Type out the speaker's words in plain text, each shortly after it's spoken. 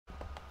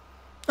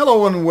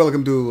Hello and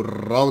welcome to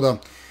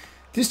Rauta.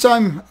 This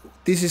time,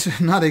 this is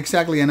not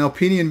exactly an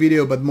opinion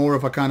video, but more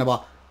of a kind of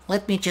a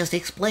let me just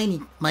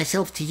explain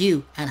myself to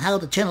you and how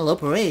the channel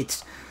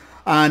operates.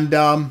 And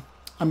I'm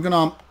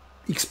gonna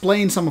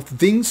explain some of the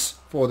things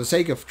for the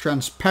sake of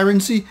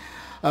transparency,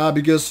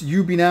 because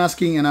you've been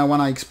asking and I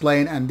wanna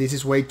explain, and this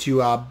is way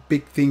too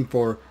big thing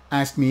for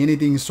Ask Me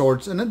Anything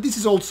sorts. And this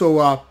is also,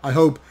 I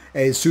hope,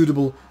 a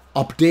suitable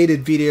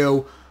updated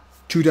video,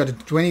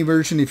 2020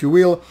 version if you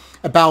will,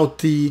 about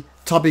the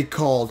topic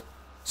called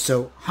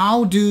so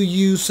how do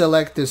you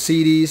select the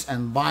CDs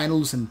and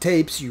vinyls and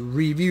tapes you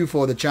review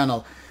for the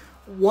channel?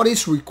 What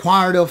is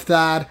required of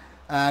that,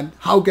 and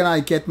how can I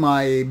get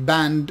my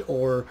band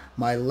or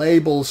my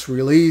labels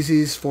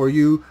releases for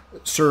you,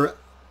 sir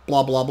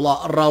blah blah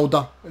blah,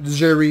 Rauta,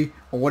 Jerry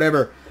or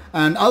whatever.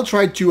 And I'll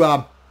try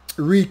to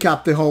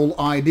recap the whole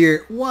idea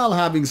while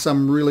having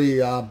some really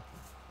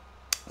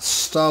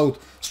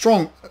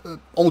strong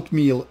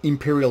oatmeal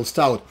imperial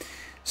stout.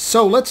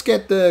 So let's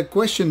get the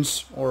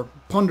questions or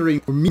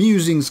pondering or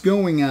musings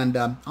going, and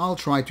I'll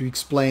try to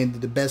explain to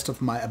the best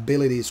of my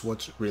abilities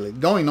what's really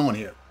going on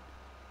here.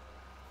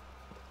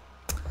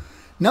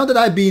 Now that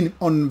I've been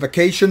on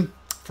vacation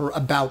for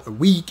about a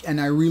week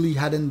and I really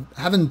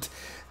haven't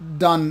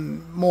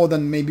done more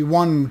than maybe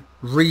one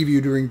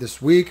review during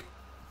this week,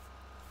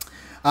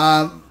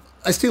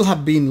 I still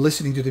have been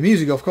listening to the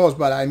music, of course,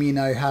 but I mean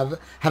I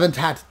haven't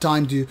had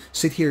time to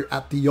sit here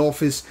at the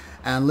office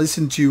and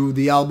listen to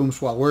the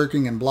albums while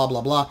working and blah blah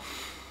blah.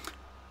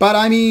 But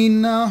I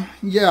mean,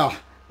 yeah,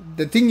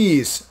 the thing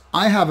is,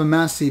 I have a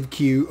massive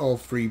queue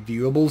of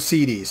reviewable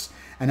CDs,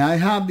 and I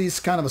have this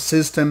kind of a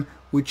system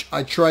which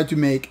I try to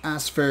make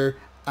as fair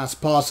as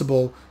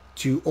possible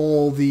to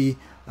all the,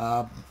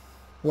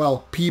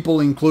 well, people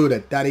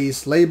included. That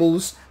is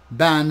labels,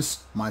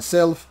 bands,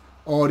 myself,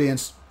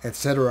 audience,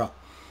 etc.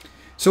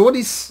 So what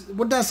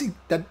does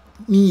that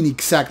mean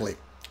exactly?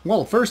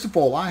 Well, first of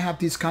all, I have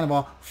this kind of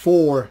a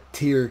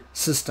 4-tier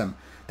system.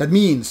 That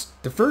means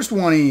the first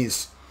one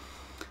is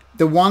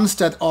the ones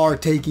that are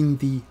taking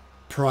the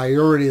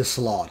priority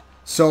slot.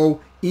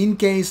 So in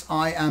case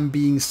I am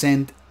being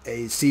sent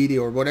a CD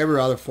or whatever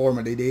other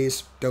format it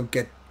is, don't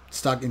get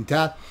stuck in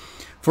that,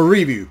 for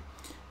review.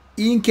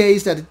 In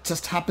case that it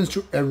just happens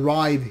to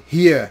arrive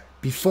here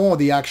before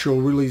the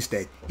actual release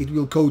date, it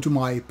will go to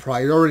my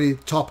priority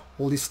top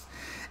list,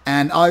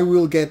 and I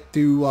will get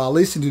to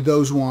listen to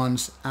those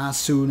ones as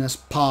soon as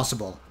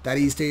possible. That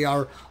is, they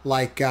are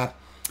like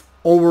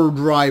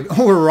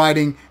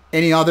overriding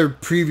any other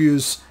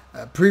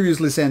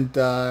previously sent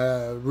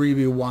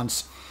review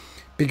ones,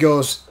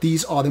 because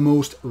these are the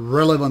most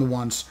relevant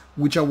ones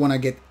which I want to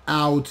get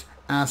out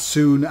as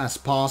soon as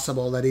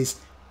possible. That is,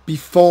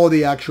 before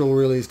the actual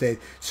release date.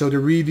 So the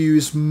review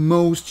is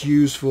most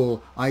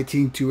useful, I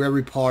think, to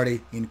every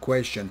party in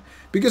question.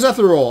 Because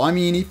after all, I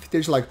mean, if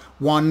there's like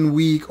 1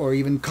 week or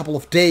even a couple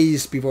of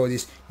days before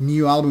this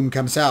new album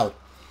comes out,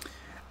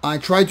 I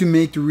try to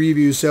make the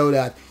review so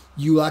that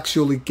you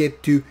actually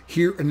get to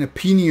hear an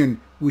opinion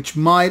which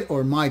might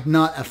or might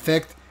not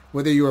affect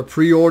whether you are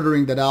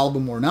pre-ordering that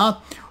album or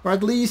not, or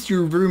at least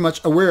you're very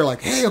much aware,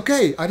 like, hey,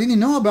 okay, I didn't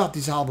know about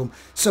this album,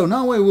 so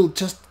now I will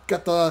just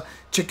got to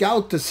check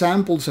out the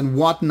samples and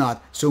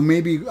whatnot, so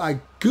maybe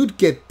I could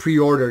get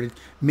pre-ordered,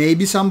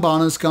 maybe some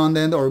bonus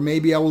content, or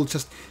maybe I will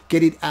just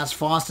get it as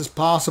fast as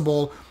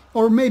possible,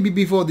 or maybe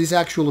before this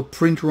actual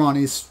print run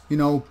is, you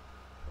know,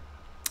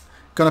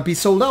 gonna be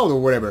sold out or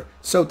whatever.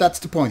 So that's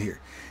the point here.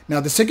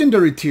 Now the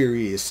secondary tier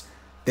is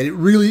the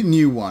really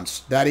new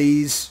ones, that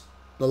is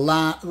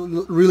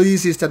the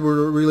releases that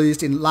were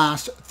released in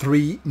last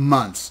 3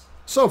 months.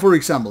 So for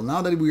example,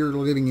 now that we are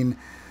living in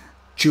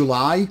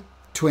July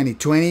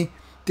 2020,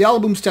 the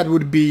albums that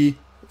would be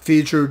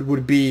featured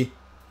would be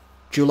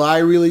July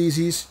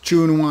releases,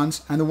 June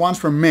ones, and the ones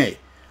from May.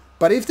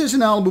 But if there's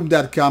an album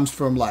that comes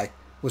from like,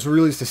 was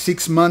released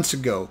 6 months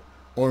ago,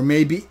 or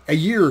maybe a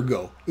year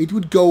ago, it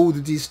would go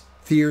to this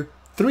tier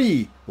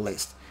 3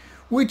 list,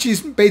 which is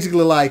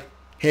basically like,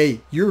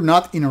 hey, you're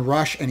not in a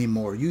rush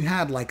anymore. You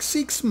had like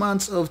 6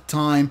 months of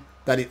time,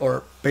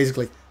 or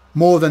basically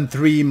more than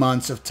 3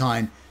 months of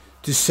time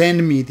to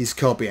send me this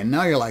copy, and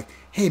now you're like,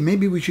 hey,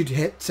 maybe we should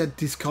set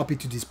this copy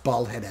to this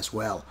bald head as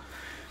well.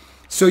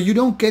 So you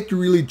don't get to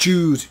really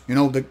choose, you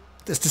know,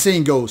 as the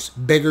saying goes,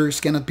 beggars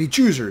cannot be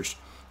choosers.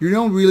 You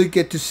don't really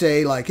get to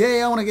say like,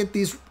 hey, I want to get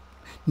this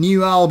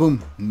new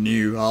album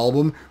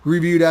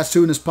reviewed as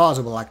soon as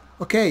possible. Like,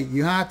 okay,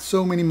 you had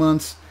so many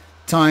months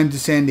time to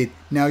send it,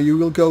 now you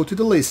will go to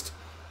the list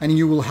and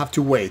you will have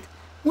to wait,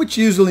 which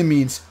usually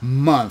means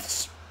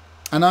months,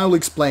 and I will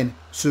explain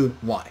soon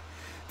why.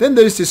 Then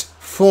there's this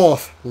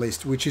 4th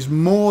list, which is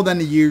more than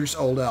a year's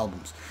old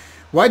albums.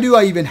 Why do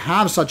I even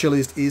have such a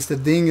list is the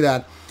thing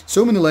that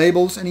so many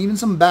labels and even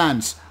some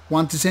bands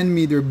want to send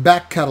me their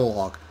back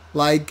catalog,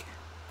 like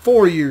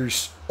 4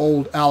 years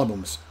old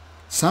albums.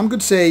 Some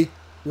could say,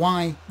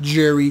 why,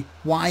 Jerry,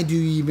 why do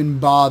you even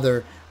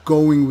bother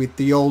going with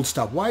the old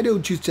stuff? Why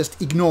don't you just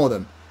ignore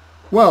them?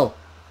 Well,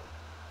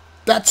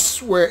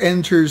 that's where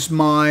enters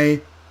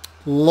my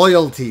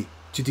loyalty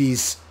to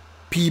these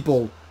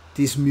people,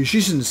 these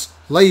musicians,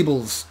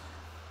 labels,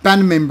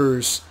 band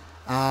members,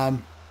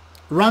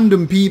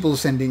 random people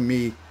sending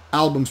me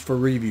albums for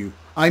review.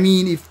 I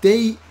mean, if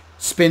they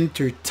spent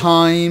their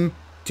time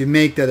to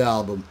make that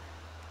album,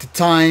 the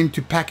time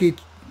to pack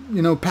it,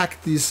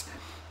 pack this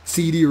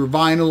CD or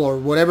vinyl or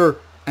whatever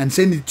and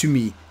send it to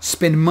me,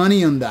 spend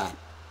money on that.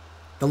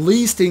 The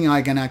least thing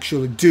I can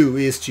actually do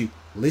is to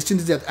listen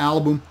to that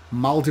album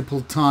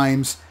multiple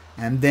times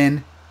and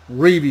then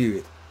review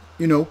it.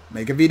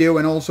 Make a video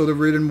and also the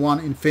written one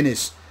in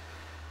Finnish.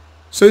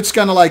 So it's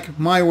kind of like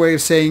my way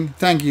of saying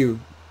thank you,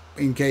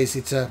 in case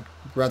it's a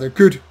rather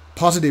good,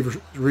 positive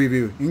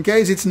review. In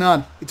case it's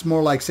not, it's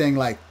more like saying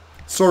like,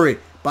 sorry,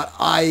 but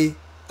I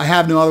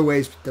have no other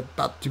ways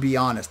but to be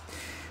honest.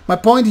 My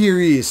point here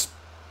is,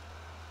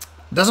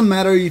 doesn't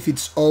matter if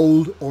it's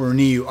old or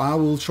new, I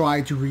will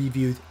try to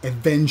review it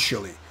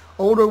eventually.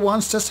 Older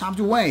ones just have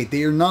to wait.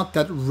 They are not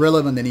that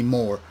relevant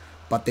anymore,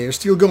 but they're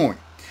still going.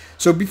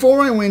 So before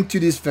I went to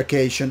this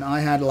vacation, I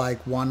had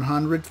like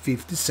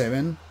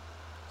 157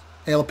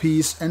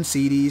 LPs and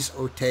CDs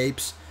or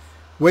tapes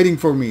waiting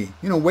for me,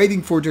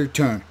 waiting for their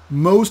turn.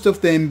 Most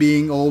of them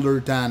being older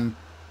than,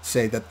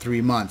 say, that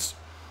 3 months.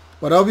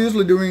 But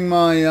obviously during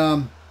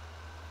my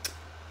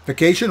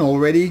vacation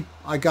already,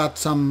 I got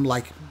some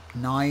like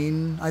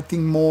 9, I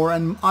think more,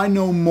 and I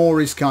know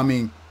more is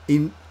coming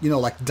in,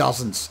 like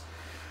dozens.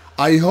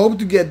 I hope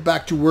to get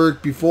back to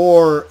work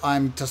before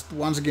I'm just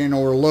once again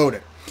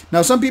overloaded.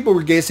 Now, some people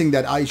were guessing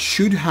that I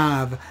should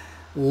have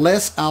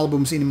less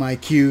albums in my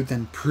queue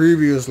than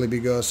previously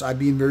because I've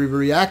been very,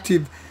 very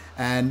active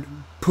and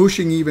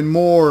pushing even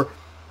more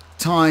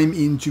time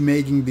into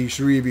making these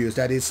reviews.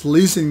 That is,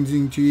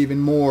 listening to even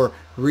more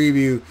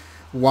review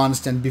ones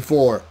than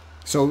before.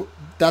 So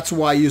that's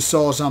why you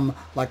saw some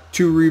like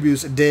 2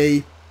 reviews a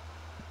day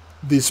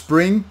this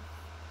spring.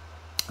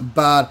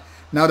 But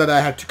now that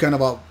I had to kind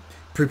of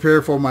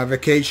prepare for my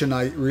vacation,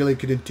 I really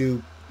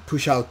couldn't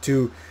push out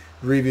 2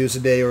 reviews a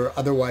day, or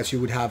otherwise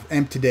you would have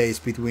empty days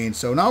between.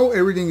 So now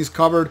everything is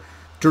covered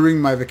during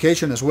my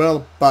vacation as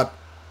well, but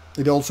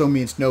it also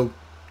means no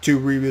 2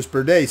 reviews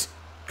per day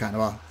kind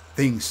of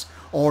things,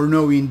 or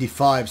no Indie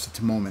 5s at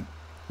the moment.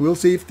 We'll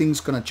see if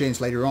things gonna change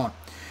later on.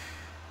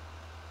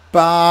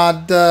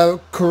 But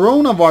the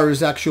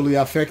coronavirus actually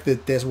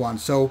affected this one.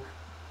 So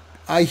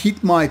I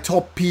hit my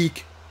top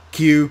peak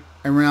queue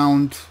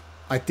around,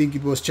 I think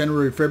it was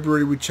January,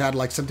 February, which had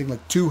like something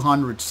like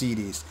 200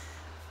 CDs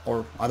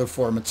or other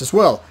formats as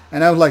well.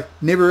 And I was like,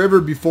 never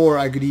ever before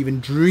I could even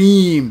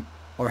dream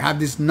or have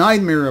this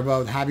nightmare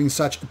about having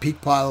such a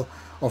big pile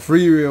of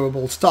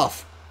reviewable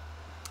stuff.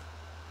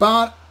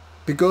 But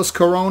because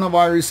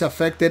coronavirus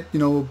affected,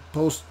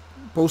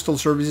 postal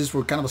services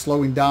were kind of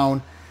slowing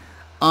down,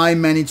 I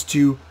managed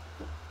to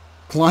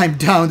climb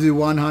down to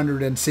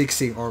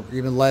 160 or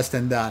even less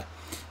than that.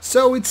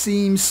 So it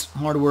seems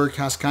hard work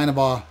has kind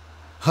of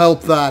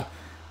helped that.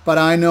 But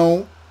I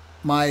know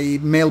my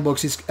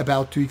mailbox is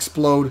about to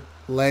explode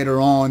later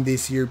on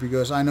this year,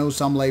 because I know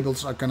some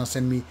labels are gonna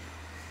send me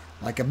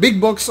like a big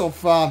box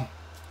of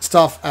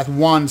stuff at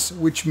once,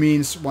 which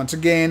means once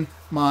again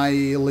my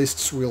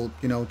lists will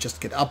just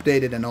get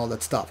updated and all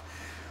that stuff.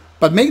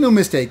 But make no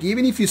mistake,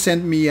 even if you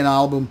sent me an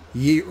album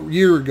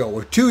year ago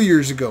or 2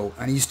 years ago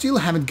and you still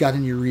haven't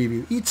gotten your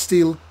review, it's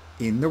still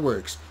in the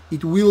works.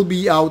 It will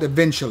be out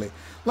eventually.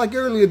 Like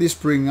earlier this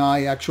spring,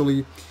 I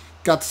actually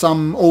got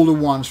some older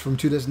ones from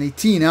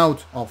 2018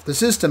 out of the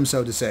system,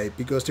 so to say,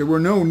 because there were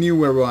no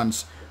newer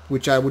ones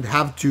which I would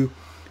have to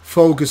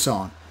focus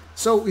on.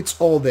 So it's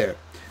all there.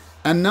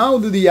 And now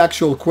to the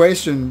actual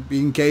question,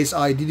 in case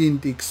I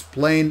didn't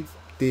explain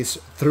this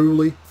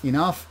thoroughly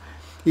enough,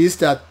 is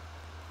that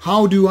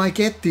how do I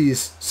get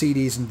these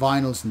CDs and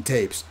vinyls and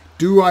tapes?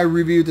 Do I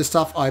review the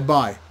stuff I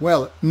buy?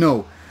 Well,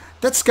 no.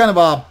 That's kind of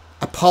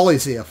a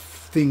policy of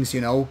things,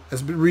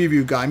 as a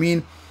review guy. I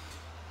mean,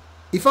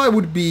 if I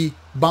would be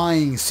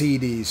buying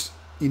CDs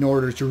in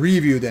order to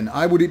review them,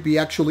 I would be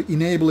actually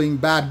enabling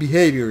bad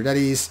behavior. That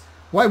is,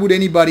 why would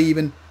anybody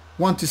even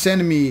want to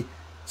send me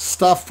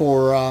stuff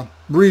for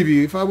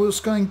review if I was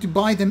going to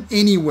buy them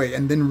anyway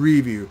and then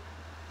review?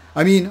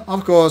 I mean,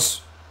 of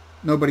course,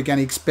 nobody can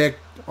expect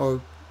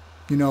or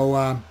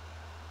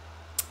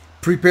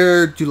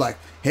prepared to like,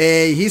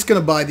 hey, he's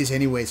gonna buy this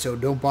anyway, so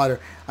don't bother.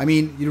 I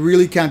mean, you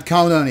really can't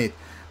count on it.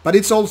 But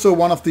it's also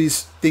one of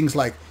these things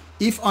like,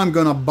 if I'm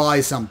gonna buy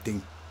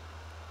something,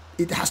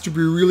 it has to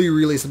be really,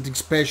 really something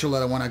special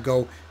that I want to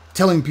go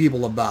telling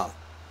people about.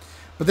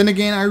 But then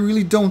again, I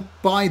really don't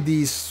buy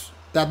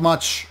that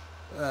much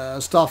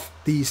stuff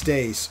these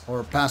days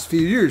or past few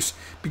years,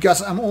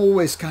 because I'm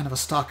always kind of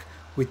stuck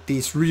with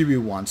these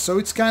review ones. So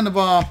it's kind of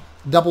a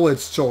double-edged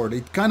sword.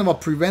 It kind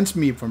of prevents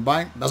me from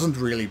buying. Doesn't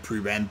really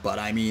prevent, but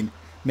I mean,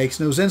 makes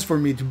no sense for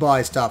me to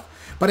buy stuff.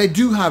 But I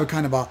do have a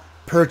kind of a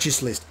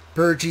purchase list.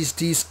 Purchase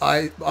these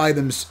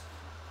items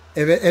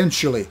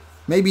eventually.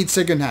 Maybe it's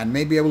secondhand.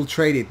 Maybe I will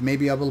trade it.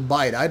 Maybe I will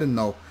buy it. I don't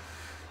know.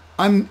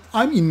 I'm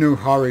in no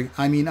hurry.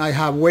 I mean, I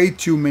have way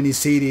too many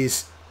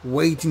CDs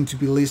waiting to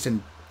be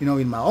listed.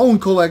 In my own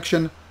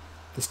collection,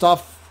 the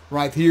stuff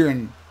right here,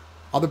 and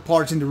other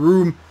parts in the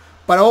room,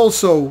 but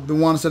also the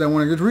ones that I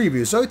want to get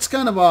reviews. So it's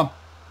kind of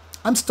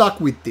I'm stuck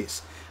with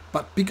this,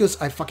 but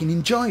because I fucking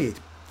enjoy it,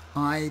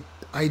 I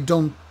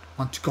don't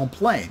want to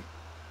complain.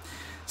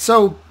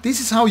 So this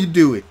is how you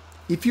do it.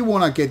 If you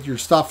want to get your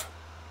stuff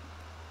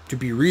to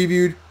be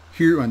reviewed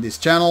here on this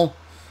channel,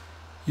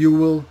 you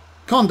will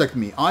contact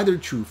me either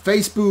through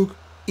Facebook,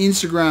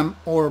 Instagram,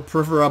 or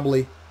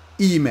preferably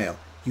email.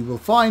 You will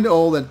find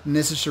all that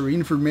necessary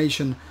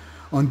information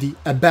on the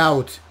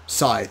About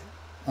side.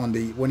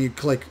 When you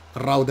click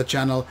Rauta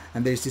channel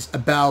and there's this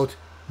About,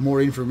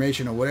 more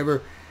information or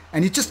whatever,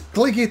 and you just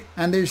click it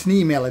and there's an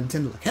email and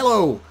send like,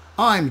 hello,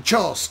 I'm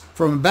Joss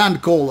from a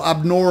band called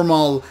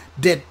Abnormal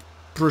Dead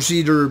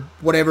Procedure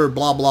whatever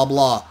blah blah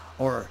blah,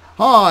 or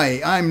hi,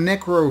 I'm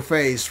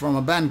Necroface from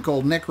a band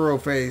called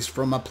Necroface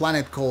from a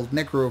planet called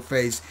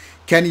Necroface.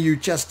 Can you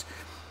just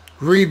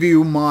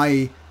review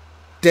my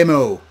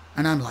demo?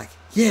 And I'm like,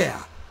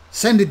 yeah,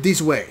 send it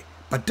this way.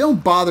 But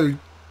don't bother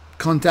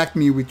contact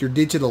me with your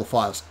digital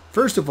files.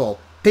 First of all,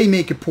 they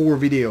make a poor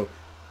video.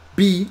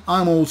 B,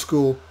 I'm old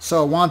school,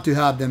 so I want to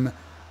have them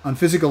on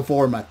physical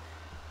format.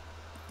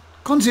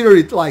 Consider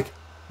it like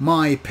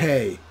my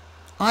pay.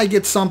 I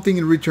get something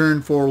in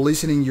return for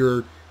listening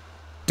your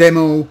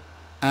demo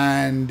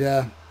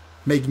and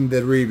making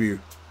the review.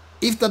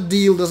 If that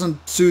deal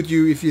doesn't suit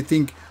you, if you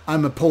think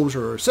I'm a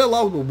poser or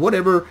sellout or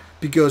whatever,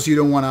 because you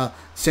don't want to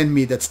send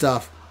me that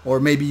stuff, or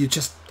maybe you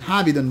just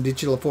have it on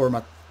digital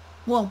format,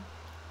 well,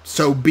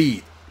 so be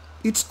it.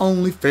 It's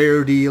only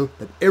fair deal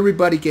that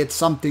everybody gets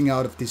something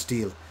out of this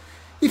deal.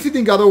 If you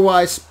think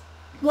otherwise,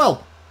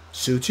 well,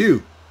 suit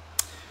you.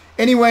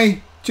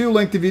 Anyway, too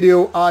lengthy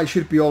video. I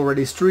should be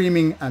already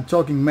streaming and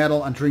talking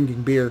metal and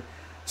drinking beer.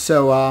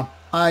 So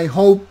I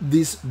hope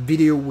this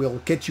video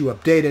will get you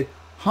updated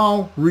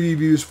how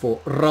reviews for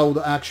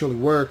Rauta actually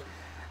work.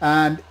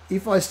 And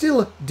if I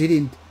still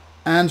didn't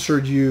answer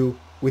you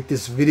with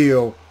this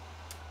video,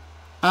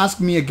 ask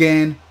me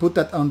again, put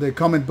that on the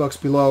comment box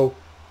below,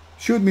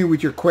 shoot me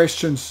with your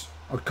questions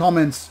or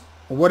comments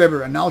or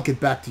whatever, and I'll get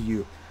back to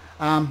you.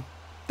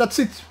 That's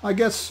it, I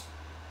guess.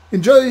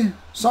 Enjoy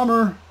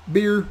summer,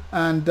 beer,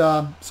 and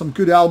some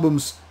good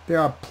albums. There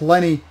are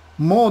plenty,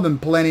 more than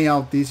plenty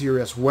out this year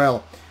as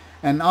well.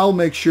 And I'll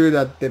make sure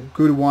that the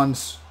good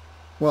ones,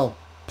 well,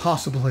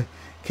 possibly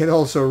get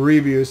also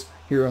reviews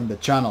here on the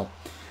channel.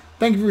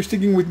 Thank you for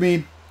sticking with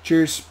me.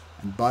 Cheers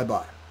and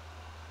bye-bye.